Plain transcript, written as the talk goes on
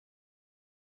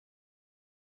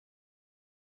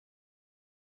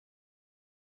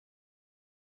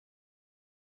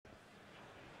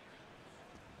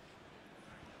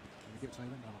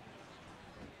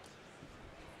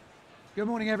Good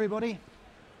morning, everybody.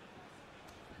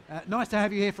 Nice to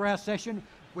have you here for our session.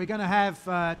 We're going to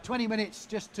have 20 minutes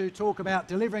just to talk about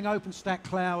delivering OpenStack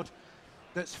Cloud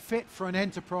that's fit for an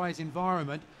enterprise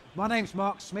environment. My name's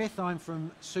Mark Smith. I'm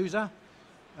from SUSE.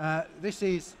 This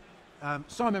is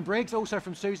Simon Briggs, also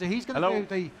from SUSE. He's going to do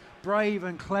the brave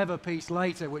and clever piece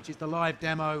later, which is the live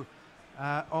demo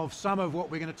of some of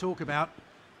what we're going to talk about.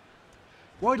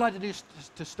 What I'd like to do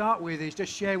to start with is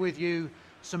just share with you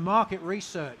some market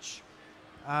research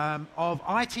of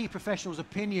IT professionals'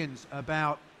 opinions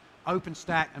about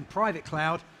OpenStack and private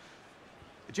cloud,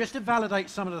 just to validate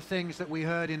some of the things that we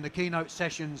heard in the keynote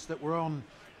sessions that were on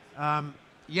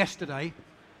yesterday.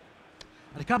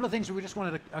 And a couple of things we just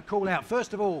wanted to call out.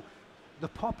 First of all, the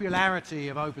popularity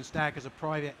of OpenStack as a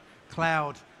private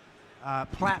cloud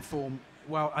platform.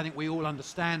 Well, I think we all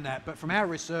understand that, but from our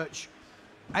research,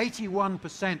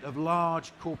 81% of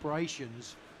large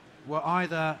corporations were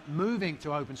either moving to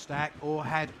OpenStack or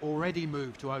had already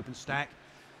moved to OpenStack.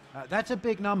 That's a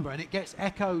big number, and it gets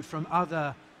echoed from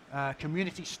other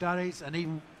community studies and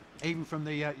even from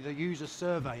the user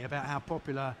survey about how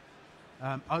popular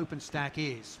OpenStack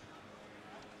is.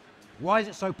 Why is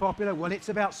it so popular? Well, it's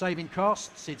about saving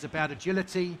costs, it's about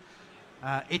agility,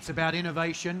 it's about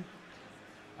innovation.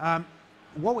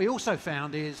 What we also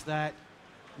found is that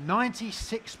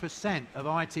 96% of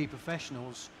IT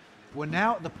professionals were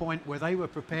now at the point where they were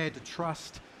prepared to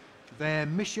trust their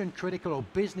mission-critical or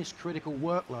business-critical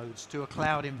workloads to a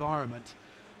cloud environment,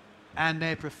 and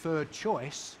their preferred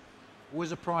choice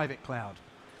was a private cloud.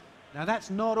 Now, that's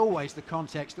not always the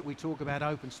context that we talk about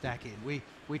OpenStack in.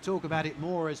 We talk about it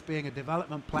more as being a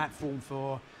development platform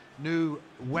for new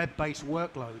web-based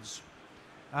workloads.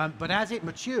 But as it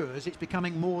matures, it's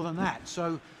becoming more than that.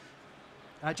 So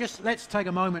just let's take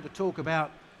a moment to talk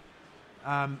about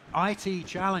IT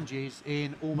challenges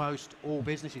in almost all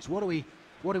businesses. What are we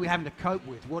having to cope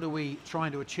with? What are we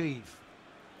trying to achieve?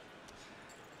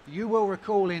 You will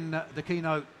recall in the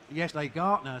keynote yesterday,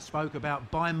 Gartner spoke about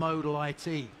bimodal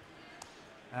IT.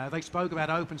 They spoke about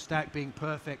OpenStack being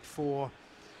perfect for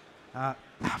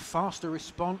faster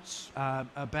response,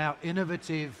 about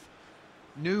innovative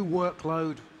new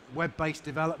workload web-based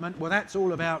development. Well, that's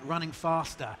all about running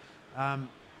faster,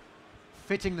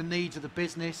 fitting the needs of the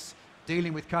business,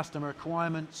 dealing with customer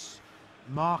requirements,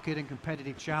 market and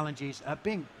competitive challenges,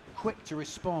 being quick to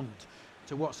respond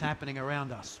to what's happening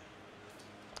around us.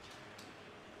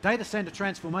 Data center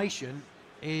transformation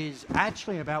is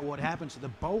actually about what happens to the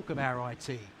bulk of our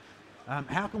IT.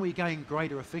 How can we gain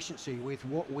greater efficiency with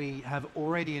what we have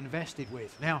already invested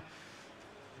with? Now,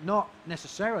 not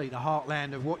necessarily the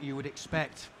heartland of what you would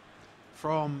expect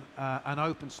from an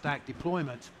OpenStack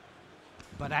deployment,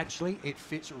 but actually it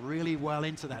fits really well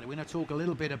into that. We're going to talk a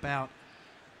little bit about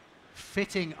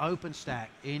fitting OpenStack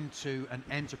into an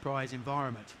enterprise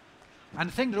environment. And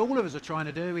the thing that all of us are trying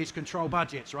to do is control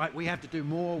budgets, right? We have to do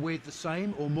more with the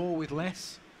same or more with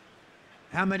less.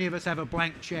 How many of us have a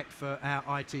blank check for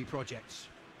our IT projects?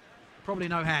 Probably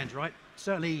no hands, right?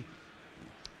 Certainly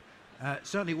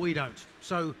we don't.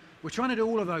 So we're trying to do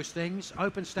all of those things.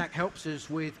 OpenStack helps us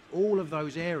with all of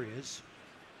those areas.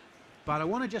 But I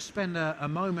want to just spend a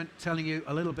moment telling you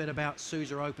a little bit about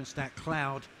SUSE OpenStack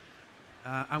Cloud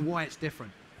and why it's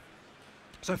different.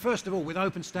 So first of all, with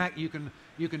OpenStack, you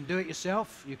can do it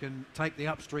yourself. You can take the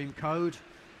upstream code.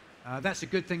 That's a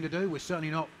good thing to do. We're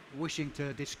certainly not wishing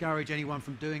to discourage anyone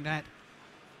from doing that.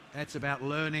 That's about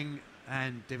learning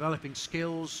and developing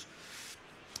skills.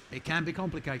 It can be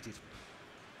complicated.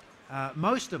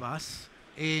 Most of us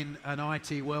in an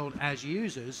IT world as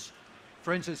users,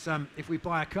 for instance, if we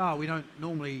buy a car, we don't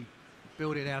normally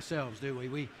build it ourselves, do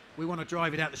we? We want to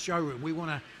drive it out the showroom. We want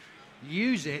to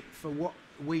use it for what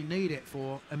we need it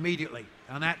for immediately,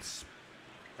 and that's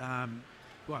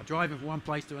driving from one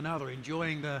place to another,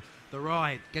 enjoying the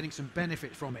ride, getting some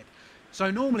benefit from it.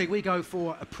 So normally we go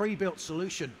for a pre-built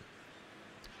solution.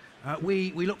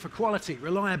 We look for quality,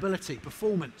 reliability,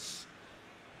 performance,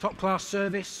 top-class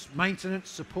service, maintenance,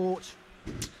 support,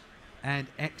 and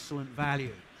excellent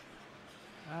value.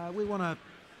 We want to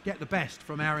get the best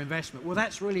from our investment. Well,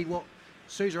 that's really what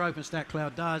SUSE OpenStack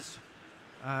Cloud does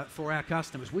for our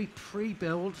customers. We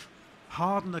pre-build,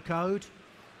 harden the code,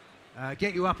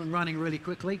 get you up and running really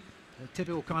quickly. The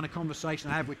typical kind of conversation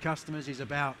I have with customers is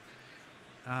about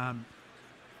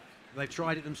they've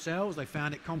tried it themselves, they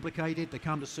found it complicated, they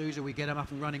come to SUSE, we get them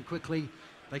up and running quickly,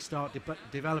 they start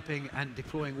developing and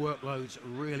deploying workloads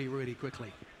really, really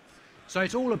quickly. So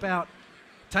it's all about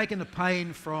taking the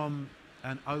pain from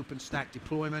an OpenStack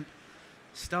deployment,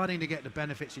 starting to get the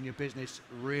benefits in your business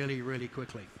really, really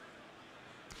quickly.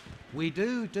 we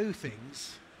do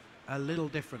things a little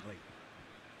differently.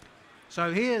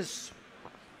 So here's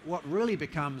what really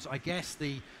becomes, I guess,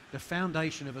 the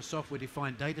foundation of a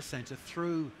software-defined data center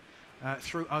through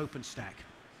OpenStack.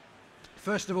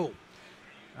 First of all,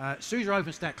 SUSE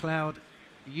OpenStack Cloud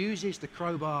uses the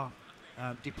Crowbar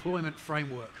deployment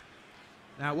framework.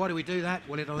 Now, why do we do that?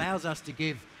 Well, it allows us to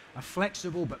give a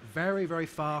flexible but very, very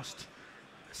fast,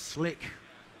 slick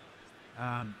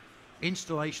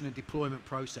installation and deployment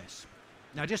process.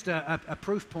 Now, just a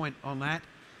proof point on that.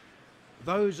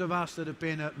 Those of us that have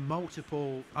been at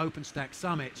multiple OpenStack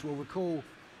summits will recall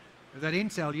that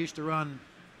Intel used to run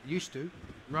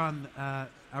a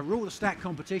rule the stack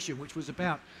competition, which was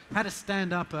about how to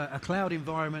stand up a cloud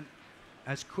environment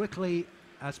as quickly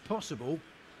as possible,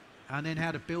 and then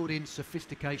how to build in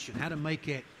sophistication, how to make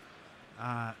it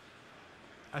a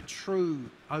true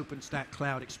OpenStack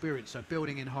cloud experience. So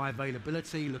building in high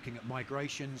availability, looking at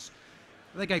migrations.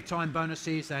 They gave time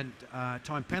bonuses and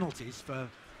time penalties for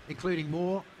including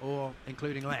more or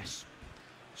including less.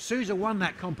 SUSE won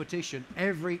that competition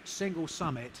every single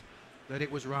summit that it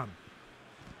was run.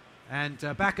 And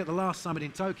back at the last summit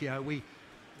in Tokyo,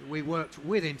 we worked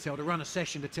with Intel to run a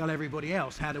session to tell everybody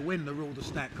else how to win the Rule the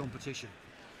Stack competition.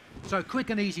 So quick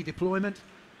and easy deployment.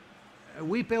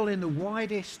 We build in the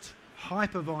widest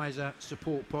hypervisor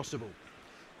support possible.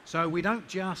 So we don't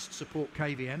just support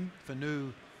KVM for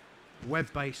new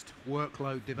web-based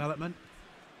workload development.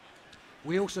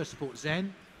 We also support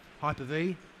Xen,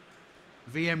 Hyper-V,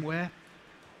 VMware,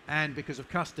 and because of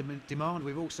customer demand,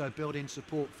 we've also built in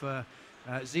support for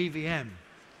ZVM.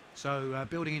 So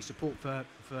building in support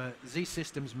for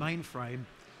Z-Systems mainframe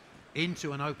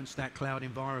into an OpenStack cloud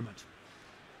environment.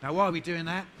 Now, why are we doing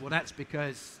that? Well, that's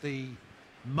because the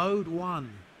Mode 1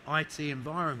 IT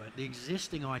environment, the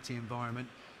existing IT environment,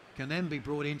 can then be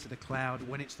brought into the cloud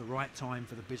when it's the right time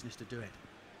for the business to do it,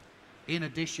 in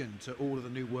addition to all of the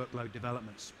new workload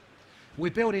developments.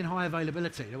 We build in high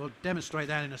availability. We'll demonstrate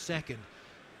that in a second.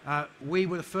 We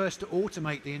were the first to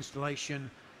automate the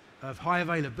installation of high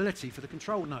availability for the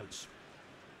control nodes.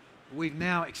 We've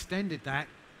now extended that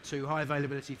to high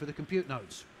availability for the compute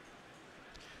nodes.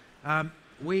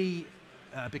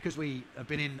 Because we have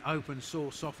been in open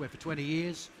source software for 20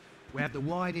 years, we have the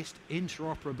widest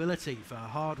interoperability for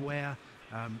hardware,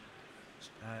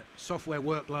 software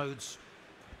workloads,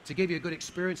 to give you a good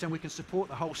experience, and we can support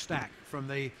the whole stack from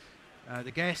the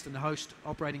guest and the host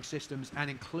operating systems, and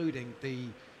including the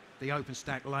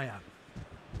OpenStack layer.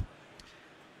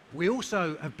 We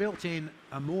also have built in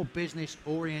a more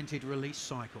business-oriented release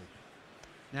cycle.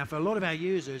 Now, for a lot of our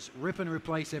users, rip and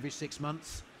replace every 6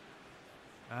 months,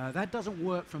 that doesn't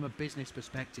work from a business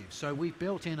perspective. So we've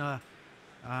built in a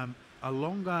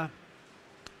longer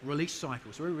release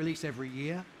cycle. So we release every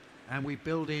year, and we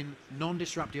build in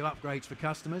non-disruptive upgrades for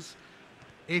customers.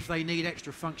 If they need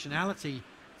extra functionality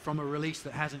from a release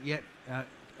that hasn't yet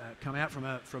come out from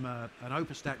an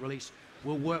OpenStack release,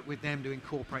 we'll work with them to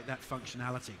incorporate that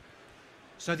functionality.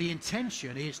 So the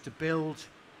intention is to build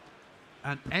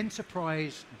an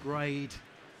enterprise-grade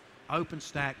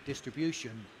OpenStack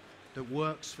distribution that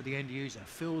works for the end user,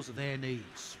 fills their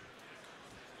needs.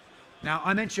 Now,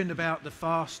 I mentioned about the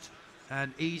fast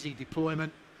and easy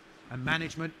deployment and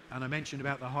management, and I mentioned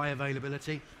about the high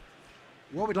availability.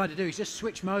 What we'd like to do is just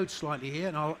switch modes slightly here,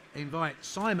 and I'll invite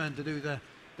Simon to do the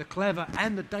clever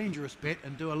and the dangerous bit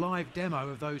and do a live demo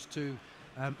of those two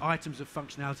items of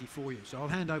functionality for you. So I'll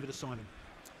hand over to Simon.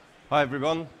 Hi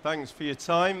everyone, thanks for your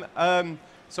time.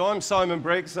 So I'm Simon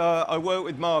Briggs. I work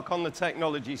with Mark on the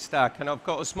technology stack, and I've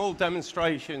got a small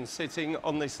demonstration sitting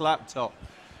on this laptop.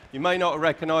 You may not have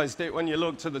recognized it when you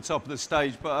looked to the top of the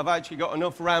stage, but I've actually got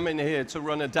enough RAM in here to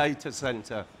run a data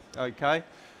center, okay?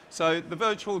 So the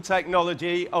virtual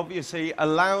technology obviously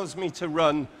allows me to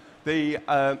run the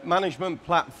management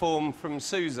platform from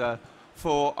SUSE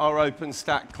for our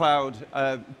OpenStack cloud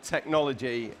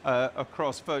technology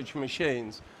across virtual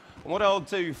machines. And what I'll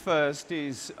do first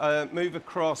is move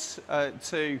across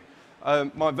to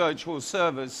my virtual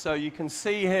servers. So you can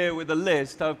see here with a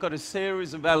list, I've got a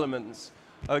series of elements.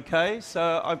 Okay,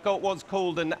 so I've got what's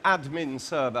called an admin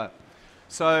server.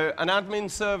 So an admin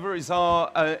server is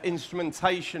our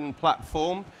instrumentation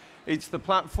platform. It's the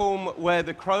platform where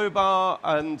the Crowbar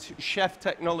and Chef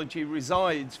technology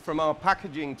resides from our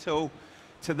packaging tool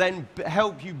to then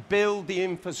help you build the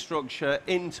infrastructure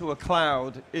into a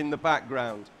cloud in the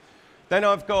background. Then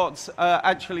I've got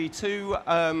actually two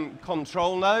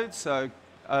control nodes, so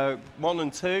 1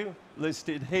 and 2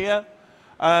 listed here,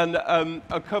 and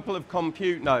a couple of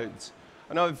compute nodes.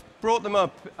 And I've brought them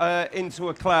up into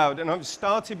a cloud, and I've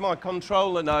started my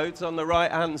controller nodes on the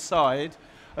right-hand side,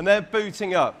 and they're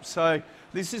booting up. So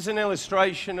This is an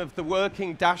illustration of the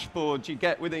working dashboard you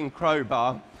get within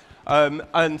Crowbar,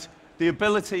 and the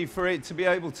ability for it to be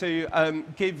able to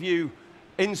give you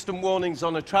instant warnings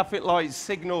on a traffic light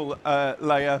signal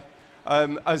layer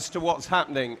as to what's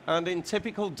happening. And in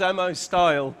typical demo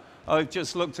style, I've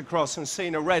just looked across and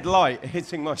seen a red light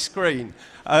hitting my screen,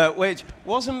 which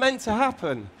wasn't meant to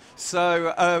happen.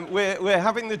 So we're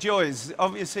having the joys.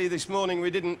 Obviously, this morning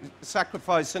we didn't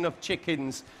sacrifice enough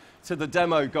chickens to the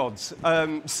demo gods.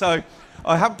 So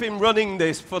I have been running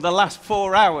this for the last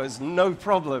 4 hours, no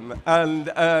problem. And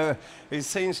it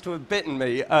seems to have bitten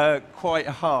me quite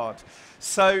hard.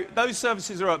 So those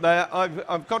services are up there.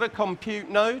 I've got a compute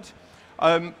node.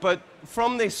 But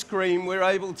from this screen, we're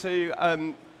able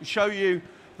to show you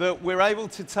that we're able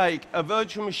to take a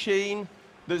virtual machine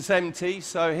that's empty.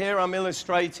 So here I'm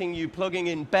illustrating you plugging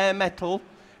in bare metal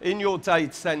in your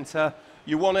data center.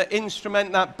 You want to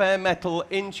instrument that bare metal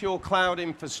into your cloud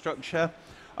infrastructure,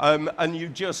 and you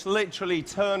just literally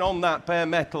turn on that bare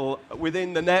metal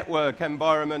within the network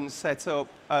environment set up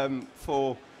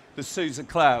for the SUSE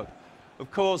cloud.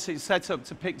 Of course, it's set up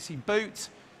to Pixie Boot.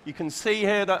 You can see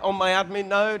here that on my admin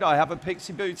node, I have a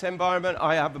Pixie Boot environment,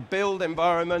 I have a build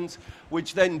environment,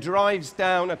 which then drives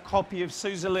down a copy of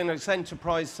SUSE Linux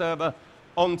Enterprise Server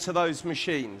onto those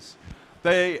machines.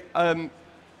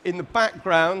 In the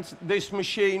background, this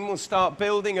machine will start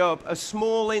building up a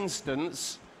small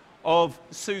instance of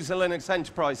SUSE Linux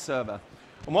Enterprise Server.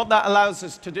 And what that allows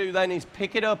us to do then is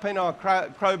pick it up in our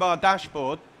Crowbar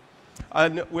dashboard,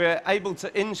 and we're able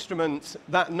to instrument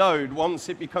that node once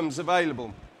it becomes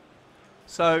available.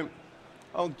 So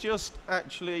I'll just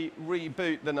actually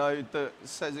reboot the node that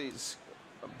says it's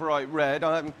bright red.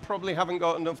 I probably haven't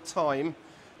got enough time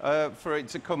for it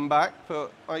to come back,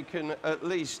 but I can at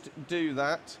least do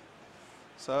that.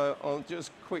 So I'll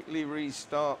just quickly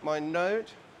restart my node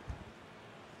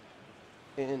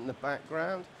in the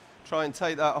background. Try and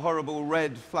take that horrible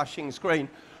red flashing screen.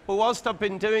 But whilst I've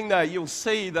been doing that, you'll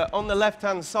see that on the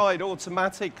left-hand side,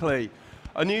 automatically,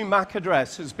 a new MAC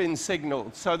address has been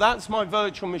signaled. So that's my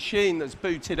virtual machine that's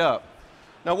booted up.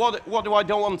 Now, what do I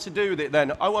don't want to do with it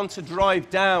then? I want to drive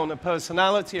down a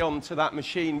personality onto that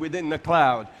machine within the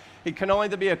cloud. It can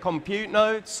either be a compute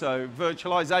node, so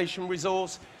virtualization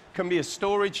resource, can be a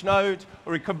storage node,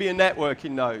 or it could be a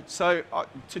networking node. So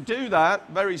to do that,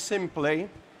 very simply,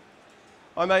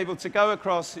 I'm able to go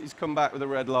across. It's come back with a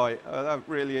red light. That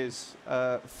really is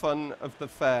fun of the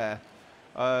fair.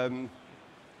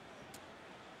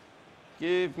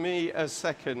 Give me a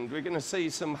second. We're going to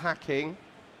see some hacking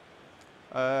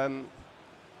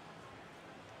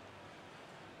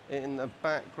in the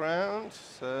background.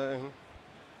 So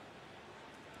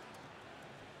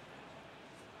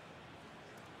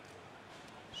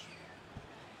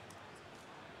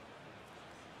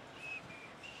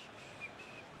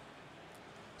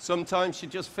sometimes you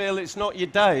just feel it's not your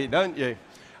day, don't you?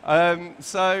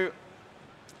 So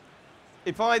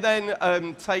if I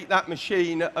then take that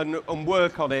machine and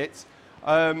work on it,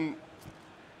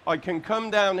 I can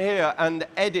come down here and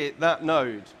edit that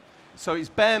node. So it's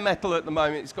bare metal at the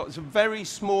moment. It's got a very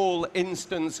small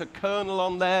instance, a kernel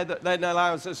on there that then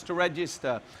allows us to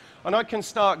register. And I can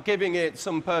start giving it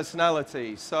some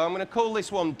personality. So I'm going to call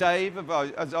this one Dave,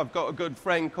 as I've got a good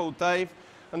friend called Dave,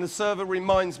 and the server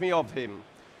reminds me of him.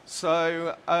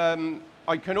 So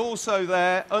I can also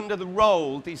there, under the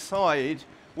role, decide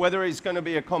whether it's going to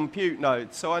be a compute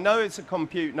node. So I know it's a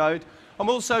compute node. I'm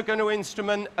also going to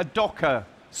instrument a Docker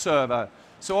server.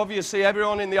 So obviously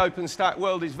everyone in the OpenStack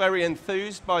world is very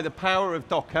enthused by the power of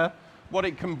Docker, what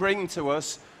it can bring to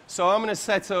us. So I'm going to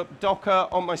set up Docker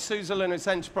on my SUSE Linux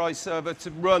Enterprise Server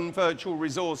to run virtual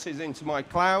resources into my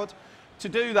cloud. To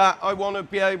do that, I want to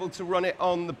be able to run it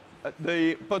on the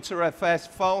Btrfs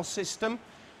file system,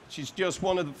 which is just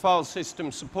one of the file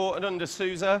systems supported under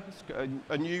SUSE, a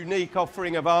unique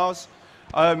offering of ours.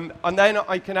 And then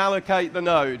I can allocate the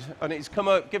node, and it's come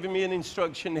up giving me an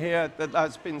instruction here that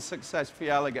that's been successfully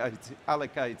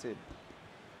allocated.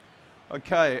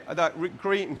 Okay, that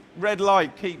red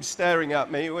light keeps staring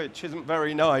at me, which isn't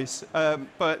very nice,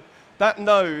 but that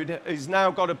node has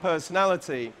now got a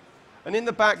personality. And in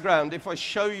the background, if I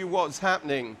show you what's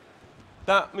happening,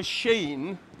 that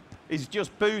machine is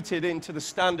just booted into the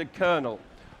standard kernel.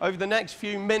 Over the next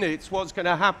few minutes, what's going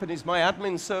to happen is my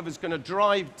admin server is going to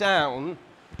drive down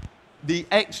the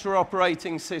extra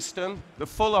operating system, the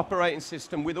full operating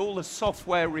system, with all the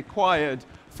software required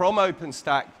from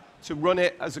OpenStack to run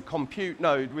it as a compute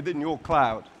node within your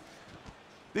cloud.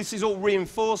 This is all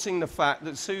reinforcing the fact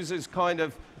that SUSE's kind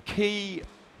of key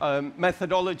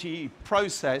methodology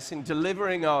process in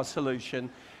delivering our solution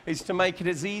is to make it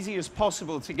as easy as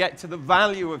possible to get to the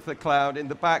value of the cloud in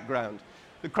the background.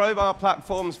 The Crowbar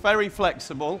platform's very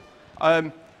flexible.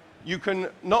 You can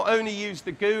not only use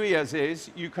the GUI as is,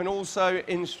 you can also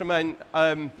instrument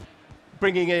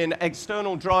bringing in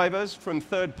external drivers from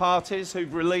third parties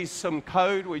who've released some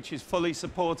code which is fully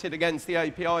supported against the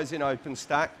APIs in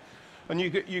OpenStack. And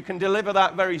you can deliver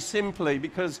that very simply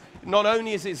because not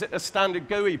only is it a standard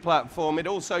GUI platform, it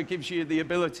also gives you the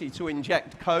ability to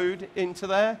inject code into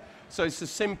there. So it's a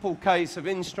simple case of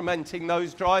instrumenting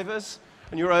those drivers,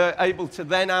 and you're able to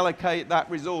then allocate that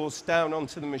resource down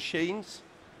onto the machines,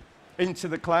 into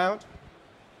the cloud.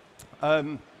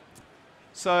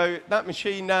 So that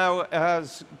machine now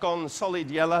has gone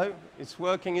solid yellow. It's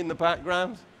working in the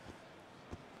background.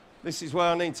 This is where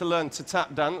I need to learn to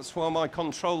tap dance while my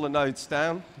controller node's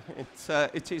down.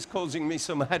 It is causing me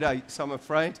some headaches, I'm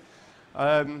afraid.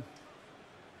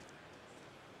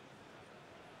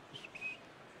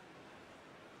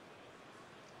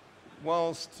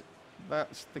 Whilst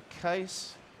that's the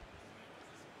case,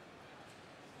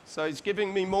 so it's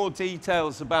giving me more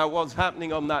details about what's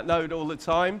happening on that node all the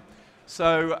time.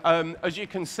 So as you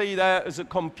can see there, as a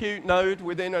compute node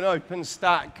within an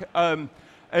OpenStack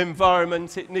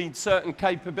environment, it needs certain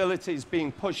capabilities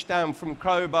being pushed down from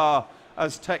Crowbar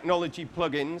as technology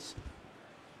plugins.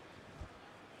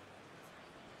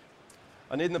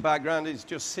 And in the background, it's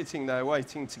just sitting there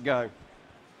waiting to go.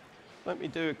 Let me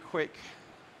do a quick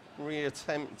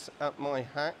reattempt at my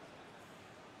hack.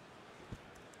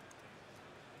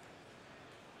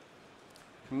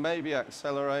 Can maybe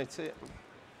accelerate it.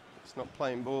 It's not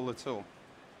playing ball at all.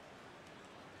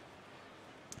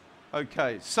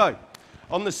 Okay, so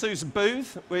on the SUSE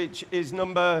booth, which is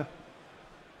number,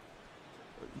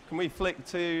 can we flick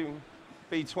to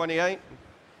B28?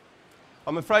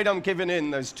 I'm afraid I'm giving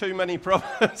in. There's too many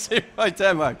problems in my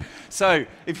demo. So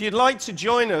if you'd like to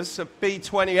join us at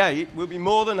B28, we'll be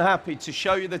more than happy to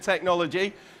show you the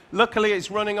technology. Luckily, it's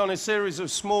running on a series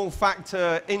of small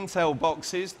factor Intel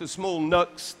boxes, the small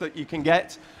NUCs that you can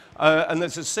get. And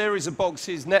there's a series of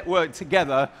boxes networked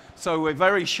together, so we're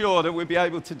very sure that we'll be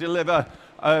able to deliver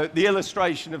the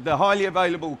illustration of the highly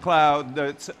available cloud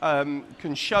that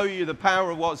can show you the power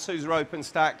of what SUSE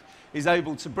OpenStack is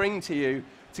able to bring to you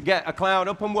to get a cloud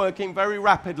up and working very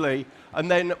rapidly, and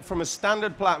then from a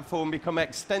standard platform become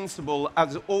extensible.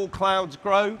 As all clouds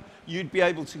grow, you'd be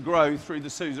able to grow through the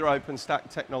SUSE OpenStack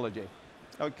technology.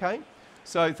 Okay?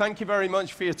 So thank you very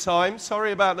much for your time.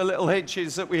 Sorry about the little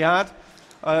hitches that we had.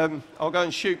 I'll go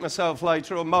and shoot myself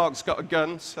later, or Mark's got a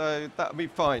gun, so that'll be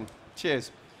fine.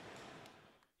 Cheers.